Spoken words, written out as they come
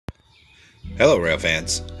Hello rail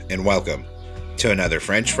fans, and welcome to another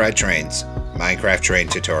French Fried Trains Minecraft train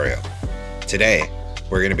tutorial. Today,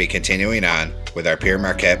 we're going to be continuing on with our Pere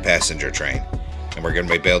Marquette passenger train, and we're going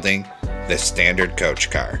to be building this standard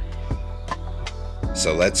coach car.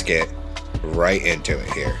 So let's get right into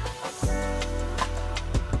it here.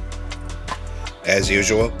 As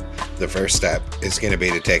usual, the first step is going to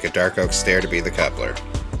be to take a dark oak stair to be the coupler,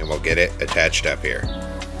 and we'll get it attached up here.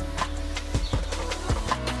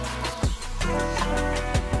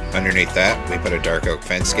 Underneath that, we put a dark oak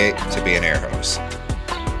fence gate to be an air hose.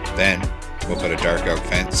 Then, we'll put a dark oak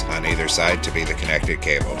fence on either side to be the connected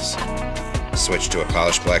cables. Switch to a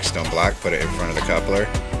polished black stone block, put it in front of the coupler,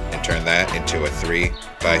 and turn that into a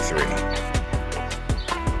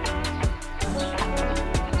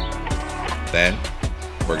 3x3. Then,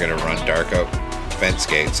 we're going to run dark oak fence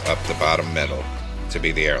gates up the bottom middle to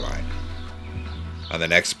be the airline. On the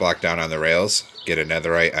next block down on the rails, get a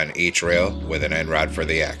netherite on each rail with an end rod for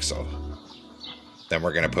the axle. Then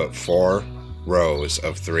we're going to put 4 rows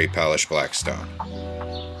of 3 polished black stone.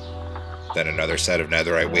 Then another set of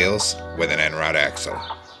netherite wheels with an end rod axle.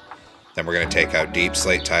 Then we're going to take out deep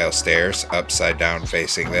slate tile stairs upside down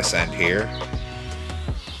facing this end here,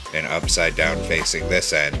 and upside down facing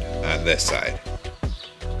this end on this side.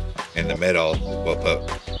 In the middle, we'll put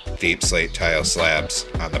deep slate tile slabs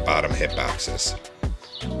on the bottom hitboxes.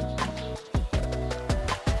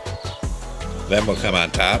 Then we'll come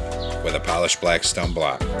on top with a polished black stone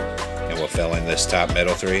block, and we'll fill in this top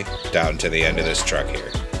middle 3 down to the end of this truck here.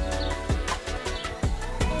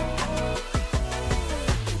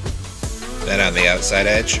 Then on the outside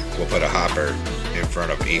edge, we'll put a hopper in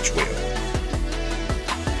front of each wheel.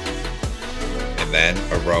 And then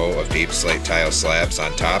a row of deep slate tile slabs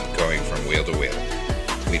on top going from wheel to wheel.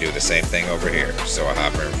 We do the same thing over here, so a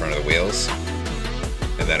hopper in front of the wheels,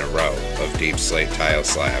 and then a row of deep slate tile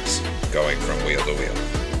slabs going from wheel to wheel.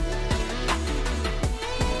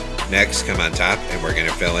 Next, come on top and we're going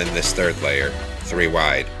to fill in this third layer, 3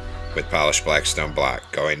 wide, with polished black stone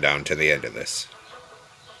block going down to the end of this.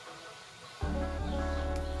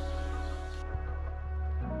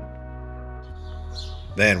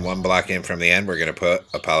 Then 1 block in from the end, we're going to put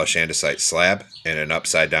a polished andesite slab and an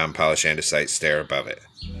upside down polished andesite stair above it.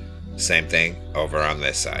 Same thing over on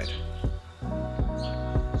this side.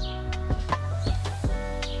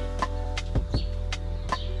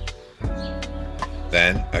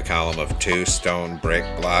 Then a column of 2 stone brick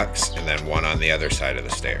blocks and then 1 on the other side of the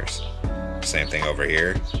stairs. Same thing over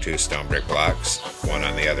here, 2 stone brick blocks, 1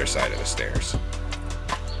 on the other side of the stairs.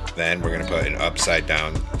 Then we're going to put an upside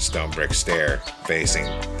down stone brick stair facing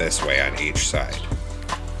this way on each side.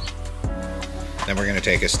 Then we're going to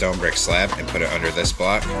take a stone brick slab and put it under this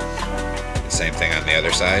block. Same thing on the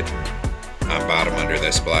other side, on bottom under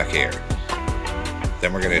this block here.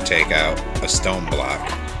 Then we're going to take out a stone block,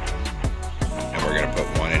 and we're going to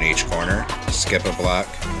put 1 in each corner, skip a block,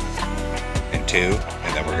 and 2,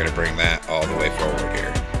 and then we're going to bring that all the way forward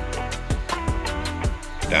here,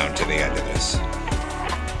 down to the end of this.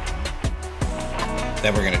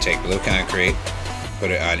 Then we're going to take blue concrete, put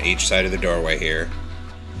it on each side of the doorway here,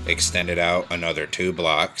 extend it out another 2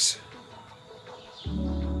 blocks,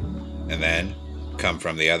 and then come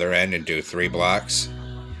from the other end and do 3 blocks,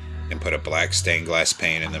 and put a black stained glass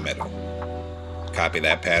pane in the middle. Copy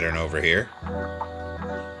that pattern over here.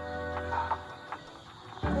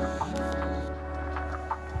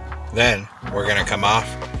 Then we're going to come off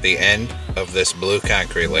the end of this blue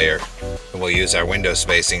concrete layer, and we'll use our window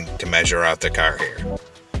spacing to measure out the car here.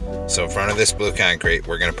 So in front of this blue concrete,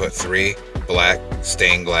 we're going to put 3 black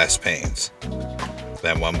stained glass panes.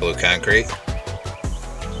 Then 1 blue concrete,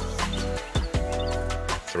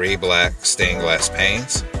 3 black stained glass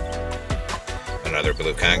panes, another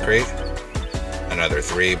blue concrete, another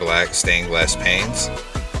 3 black stained glass panes,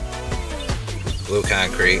 blue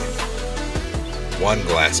concrete, 1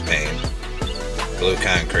 glass pane, blue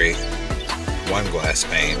concrete, 1 glass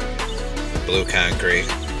pane, blue concrete,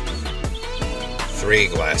 3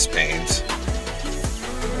 glass panes,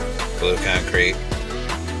 blue concrete,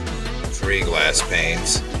 3 glass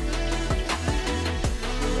panes,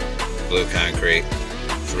 blue concrete,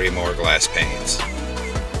 3 more glass panes.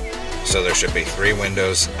 So there should be 3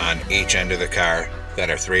 windows on each end of the car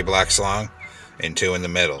that are 3 blocks long, and 2 in the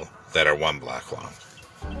middle that are 1 block long.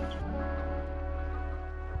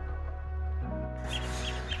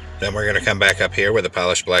 Then we're going to come back up here with a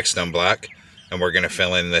polished black stone block, and we're going to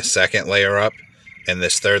fill in this second layer up and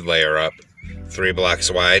this third layer up, 3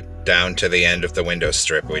 blocks wide, down to the end of the window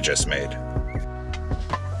strip we just made.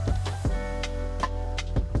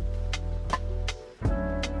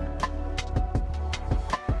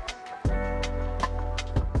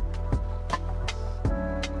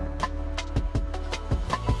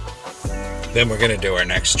 Then we're going to do our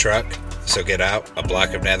next truck. So get out a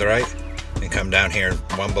block of netherite and come down here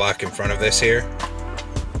 1 block in front of this here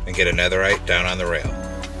and get a netherite down on the rail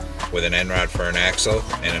with an end rod for an axle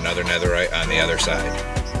and another netherite on the other side.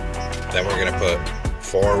 Then we're going to put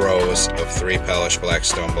 4 rows of 3 polished black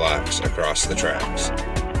stone blocks across the tracks.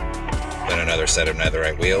 Then another set of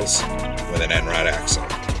netherite wheels with an end rod axle.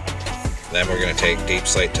 Then we're going to take deep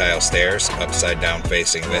slate tile stairs upside down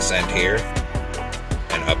facing this end here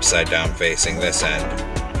and upside down facing this end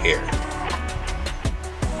here.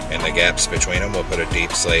 In the gaps between them, we'll put a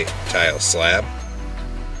deep slate tile slab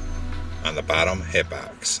on the bottom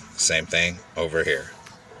hitbox. Same thing over here.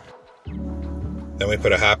 Then we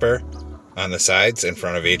put a hopper on the sides in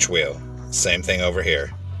front of each wheel. Same thing over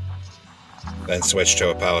here. Then switch to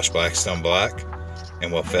a polished black stone block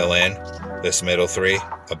and we'll fill in this middle 3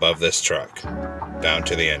 above this truck down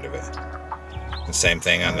to the end of it. And same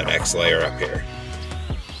thing on the next layer up here.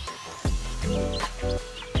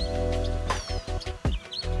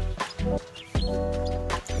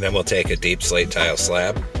 Then we'll take a deep slate tile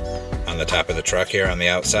slab on the top of the truck here on the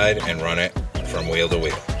outside and run it from wheel to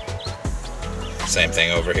wheel. Same thing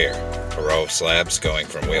over here, a row of slabs going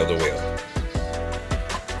from wheel to wheel.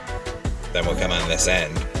 Then we'll come on this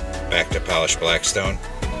end back to polished blackstone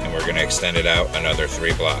and we're going to extend it out another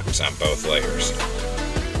 3 blocks on both layers.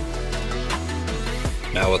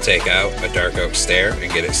 Now we'll take out a dark oak stair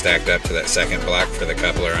and get it stacked up to that second block for the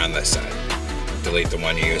coupler on this side. Delete the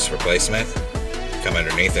one you used for placement, come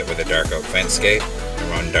underneath it with a dark oak fence gate and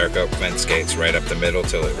run dark oak fence gates right up the middle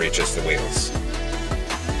till it reaches the wheels.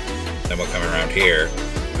 Then we'll come around here,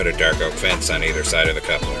 put a dark oak fence on either side of the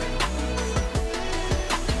coupler.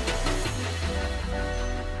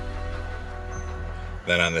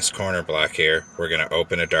 Then on this corner block here, we're going to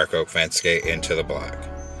open a dark oak fence gate into the block.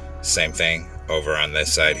 Same thing over on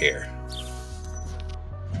this side here.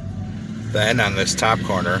 Then on this top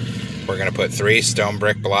corner, we're going to put 3 stone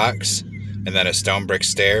brick blocks and then a stone brick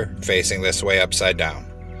stair facing this way upside down.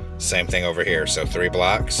 Same thing over here, so 3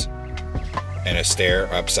 blocks and a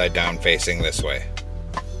stair upside down facing this way.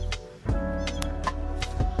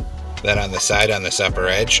 Then on the side on this upper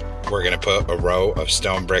edge, we're going to put a row of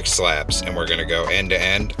stone brick slabs and we're going to go end to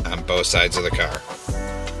end on both sides of the car.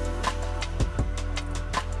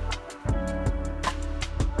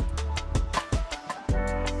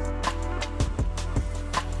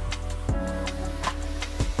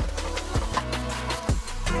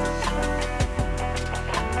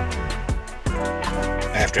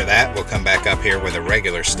 After that, we'll come back up here with a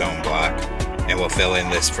regular stone block and we'll fill in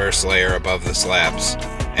this first layer above the slabs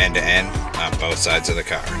end to end on both sides of the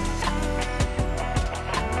car.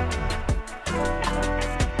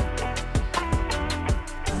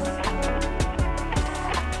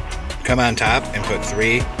 Come on top and put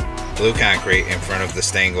 3 blue concrete in front of the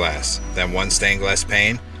stained glass, then 1 stained glass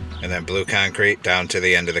pane, and then blue concrete down to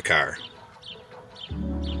the end of the car.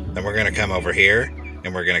 Then we're going to come over here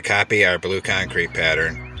and we're going to copy our blue concrete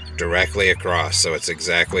pattern directly across so it's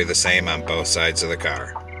exactly the same on both sides of the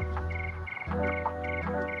car.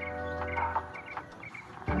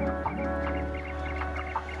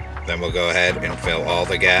 Then we'll go ahead and fill all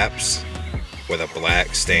the gaps with a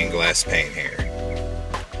black stained glass pane here.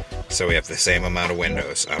 So we have the same amount of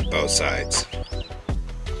windows on both sides.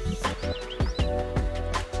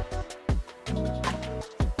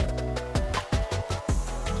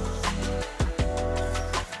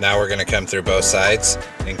 Now we're going to come through both sides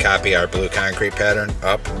and copy our blue concrete pattern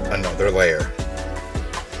up another layer,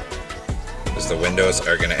 because the windows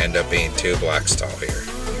are going to end up being 2 blocks tall here.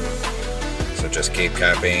 So just keep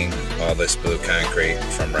copying all this blue concrete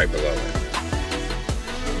from right below it.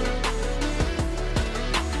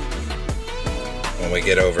 When we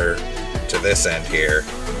get over to this end here,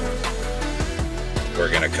 we're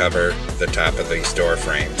going to cover the top of these door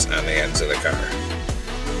frames on the ends of the car.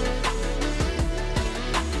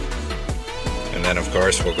 And then of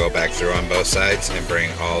course we'll go back through on both sides and bring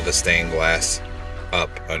all the stained glass up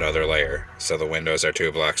another layer so the windows are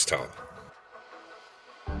 2 blocks tall.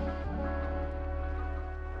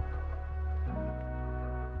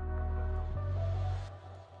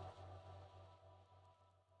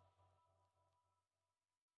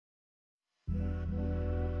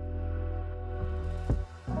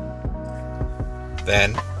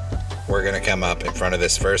 Then we're going to come up in front of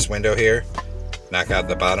this first window here, knock out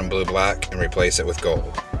the bottom blue block and replace it with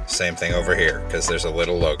gold. Same thing over here because there's a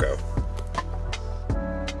little logo.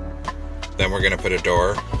 Then we're going to put a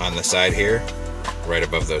door on the side here, right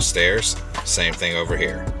above those stairs. Same thing over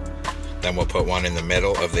here. Then we'll put one in the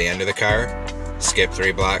middle of the end of the car, skip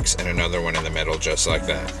 3 blocks and another one in the middle just like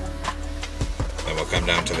that. Then we'll come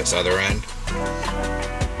down to this other end.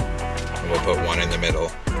 we'll put one in the middle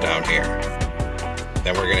down here.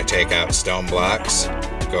 Then we're going to take out stone blocks,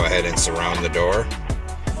 go ahead and surround the door,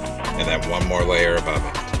 and then one more layer above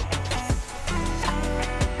it.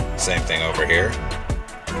 Same thing over here.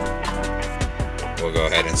 We'll go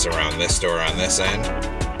ahead and surround this door on this end,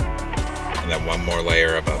 and then one more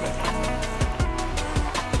layer above it.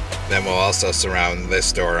 Then we'll also surround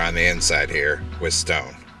this door on the inside here with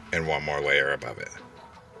stone, and one more layer above it.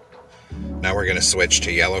 Now we're going to switch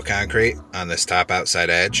to yellow concrete on this top outside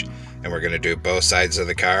edge, and we're going to do both sides of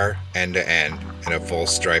the car end to end in a full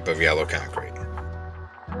stripe of yellow concrete.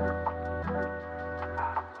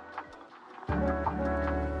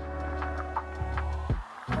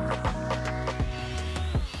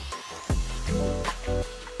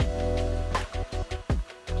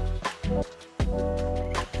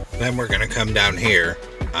 Then we're going to come down here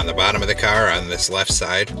on the bottom of the car on this left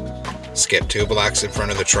side, skip 2 blocks in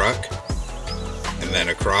front of the truck, and then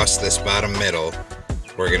across this bottom middle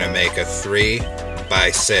we're going to make a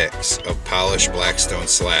 3x6 of polished blackstone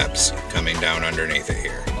slabs coming down underneath it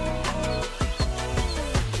here.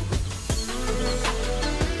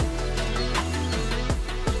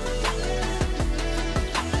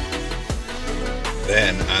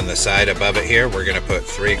 Then on the side above it here, we're going to put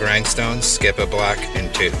 3 grindstones, skip a block,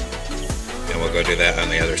 and 2. And we'll go do that on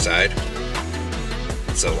the other side.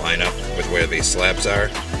 So line up with where these slabs are.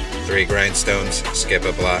 3 grindstones, skip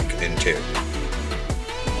a block, and 2.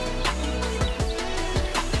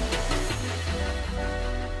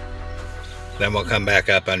 Then we'll come back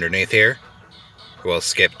up underneath here. We'll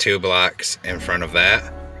skip 2 blocks in front of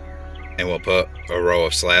that. And we'll put a row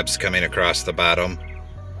of slabs coming across the bottom.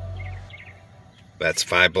 That's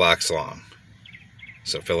 5 blocks long.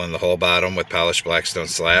 So fill in the whole bottom with polished blackstone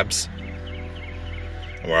slabs.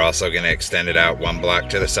 And we're also going to extend it out 1 block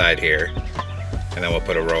to the side here. And then we'll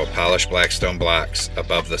put a row of polished blackstone blocks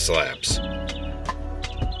above the slabs.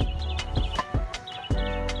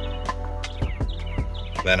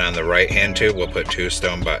 Then on the right hand tube, we'll put 2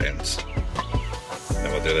 stone buttons.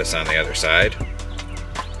 Then we'll do this on the other side.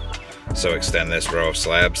 So extend this row of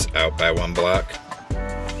slabs out by 1 block.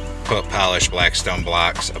 Put polished blackstone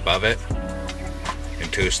blocks above it,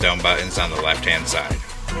 and 2 stone buttons on the left hand side.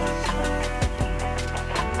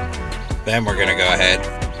 Then we're going to go ahead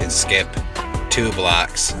and skip 2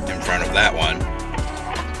 blocks in front of that one,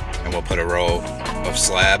 and we'll put a row of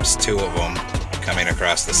slabs, 2 of them coming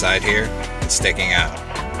across the side here and sticking out.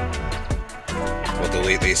 We'll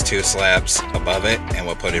delete these 2 slabs above it, and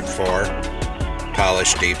we'll put in 4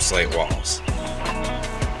 polished deep slate walls.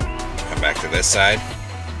 Come back to this side.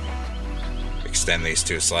 Extend these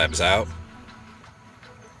 2 slabs out,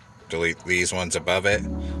 delete these ones above it,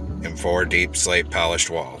 and 4 deep slate polished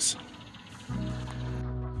walls.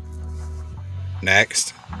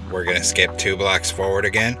 Next, we're going to skip 2 blocks forward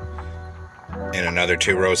again, and another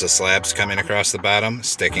 2 rows of slabs coming across the bottom,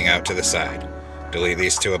 sticking out to the side. Delete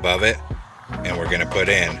these 2 above it, and we're going to put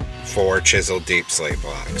in 4 chiseled deep slate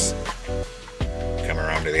blocks. Come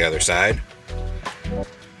around to the other side,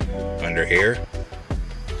 under here.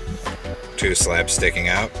 2 slabs sticking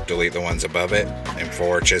out, delete the ones above it, and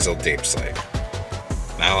 4 chiseled deep slate.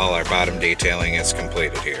 Now all our bottom detailing is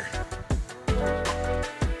completed here.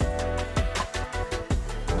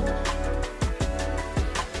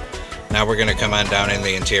 Now we're going to come on down in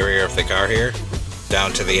the interior of the car here,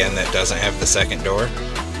 down to the end that doesn't have the second door.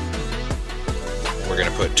 We're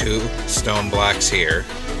going to put 2 stone blocks here,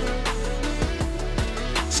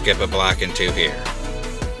 skip a block and 2 here,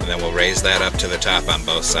 and then we'll raise that up to the top on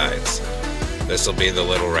both sides. This will be the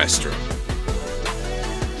little restroom.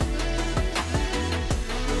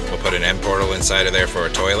 We'll put an end portal inside of there for a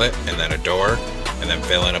toilet, and then a door, and then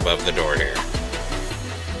fill in above the door here.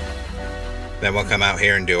 Then we'll come out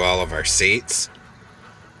here and do all of our seats.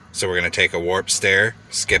 So we're going to take a warp stair,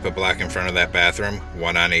 skip a block in front of that bathroom,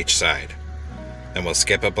 1 on each side. Then we'll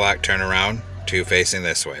skip a block, turn around, 2 facing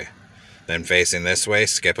this way. Then facing this way,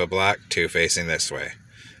 skip a block, 2 facing this way.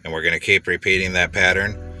 And we're going to keep repeating that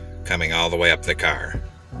pattern, coming all the way up the car.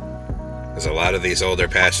 Because a lot of these older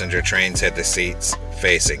passenger trains had the seats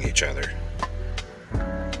facing each other.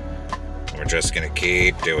 We're just going to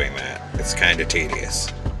keep doing that. It's kind of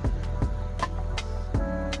tedious.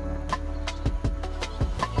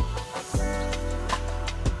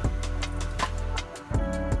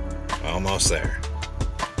 Almost there.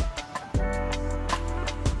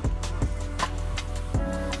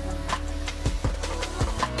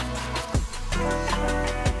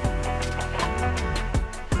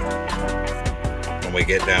 When we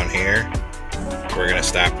get down here, we're going to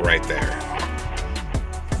stop right there.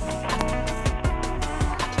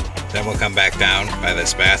 Then we'll come back down by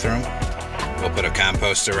this bathroom, We'll put a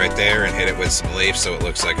composter right there and hit it with some leaves so it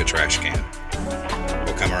looks like a trash can.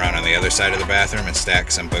 We'll come around on the other side of the bathroom and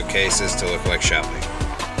stack some bookcases to look like shelving.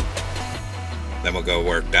 Then we'll go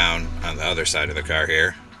work down on the other side of the car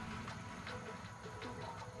here.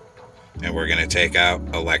 And we're going to take out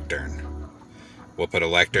a lectern. We'll put a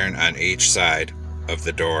lectern on each side of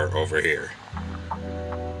the door over here.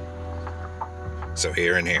 So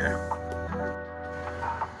here and here.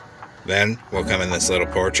 Then we'll come in this little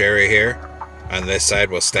porch area here. On this side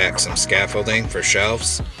we'll stack some scaffolding for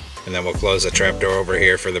shelves, and then we'll close the trapdoor over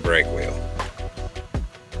here for the brake wheel.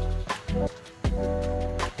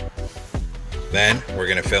 Then we're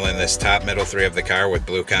going to fill in this top middle three of the car with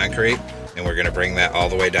blue concrete, and we're going to bring that all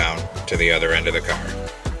the way down to the other end of the car.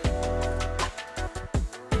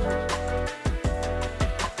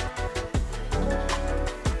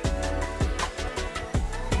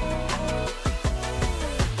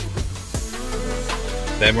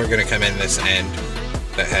 Then we're going to come in this end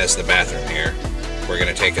that has the bathroom here. We're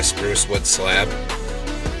going to take a spruce wood slab,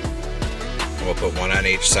 and we'll put one on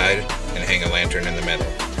each side and hang a lantern in the middle.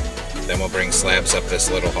 Then we'll bring slabs up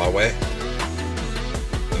this little hallway,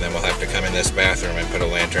 and then we'll have to come in this bathroom and put a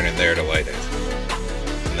lantern in there to light it.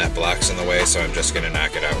 And that block's in the way, so I'm just going to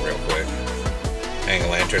knock it out real quick. Hang a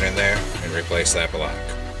lantern in there and replace that block.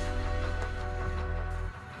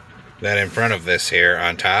 Then in front of this here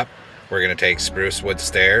on top, we're going to take spruce wood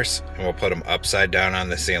stairs and we'll put them upside down on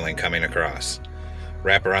the ceiling coming across.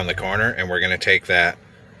 Wrap around the corner, and we're going to take that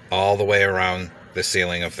all the way around the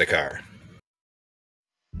ceiling of the car.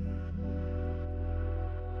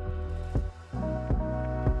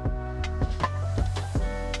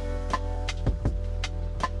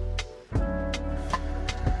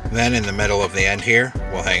 Then in the middle of the end here,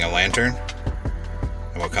 we'll hang a lantern,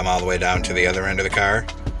 and we'll come all the way down to the other end of the car,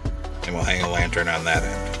 and we'll hang a lantern on that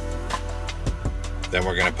end. Then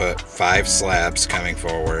we're going to put 5 slabs coming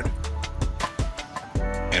forward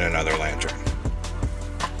and another lantern.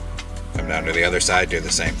 Come down to the other side, do the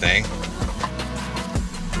same thing.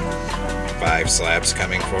 5 slabs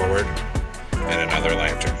coming forward and another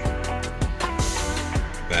lantern.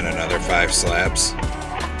 Then another 5 slabs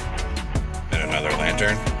and another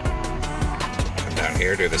lantern. Come down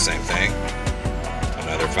here, do the same thing.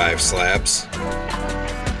 Another 5 slabs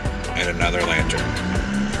and another lantern.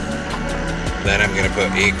 Then I'm going to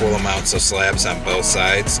put equal amounts of slabs on both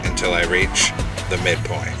sides until I reach the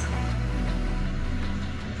midpoint.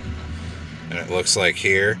 And it looks like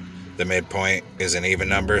here the midpoint is an even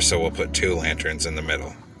number, so we'll put 2 lanterns in the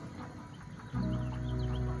middle.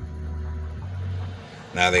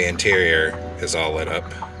 Now the interior is all lit up.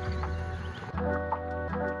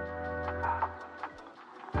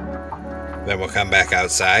 Then we'll come back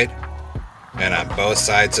outside, and on both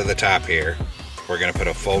sides of the top here, we're going to put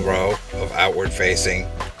a full row of outward facing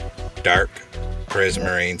dark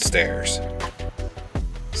prismarine stairs.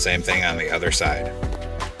 Same thing on the other side.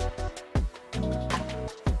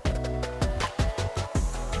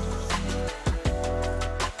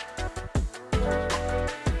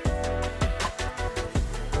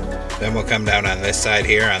 Then we'll come down on this side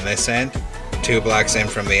here on this end, 2 blocks in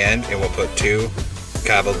from the end, and we'll put 2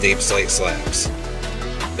 cobbled deep slate slabs.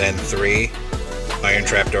 Then 3 iron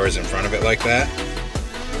trapdoors in front of it like that.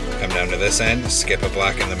 Come down to this end, skip a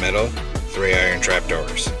block in the middle, 3 iron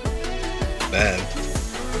trapdoors. Then,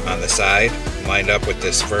 on the side, lined up with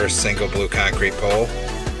this first single blue concrete pole,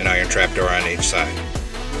 an iron trapdoor on each side.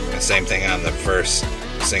 And same thing on the first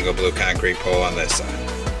single blue concrete pole on this side.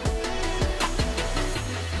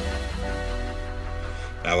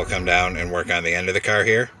 Now we'll come down and work on the end of the car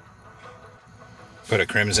here. Put a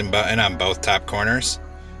crimson button on both top corners.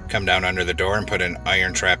 Come down under the door and put an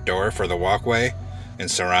iron trap door for the walkway,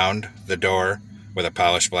 and surround the door with a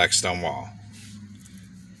polished black stone wall.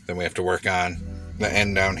 Then we have to work on the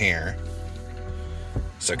end down here.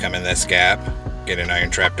 So come in this gap, get an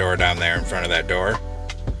iron trap door down there in front of that door,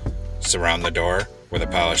 surround the door with a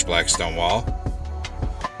polished black stone wall,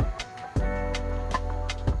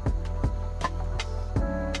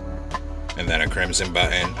 and then a crimson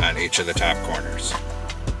button on each of the top corners.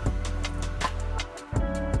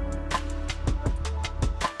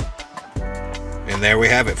 And there we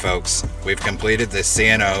have it, folks. We've completed this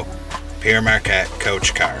C&O Pere Marquette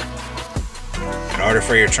coach car. In order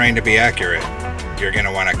for your train to be accurate, you're going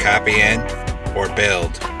to want to copy in or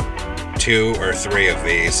build 2 or 3 of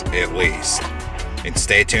these at least. And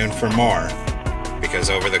stay tuned for more,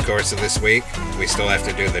 because over the course of this week, we still have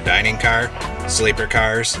to do the dining car, sleeper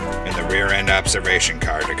cars, and the rear end observation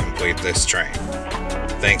car to complete this train.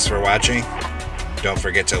 Thanks for watching. Don't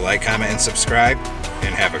forget to like, comment, and subscribe,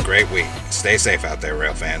 and have a great week. Stay safe out there,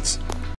 rail fans.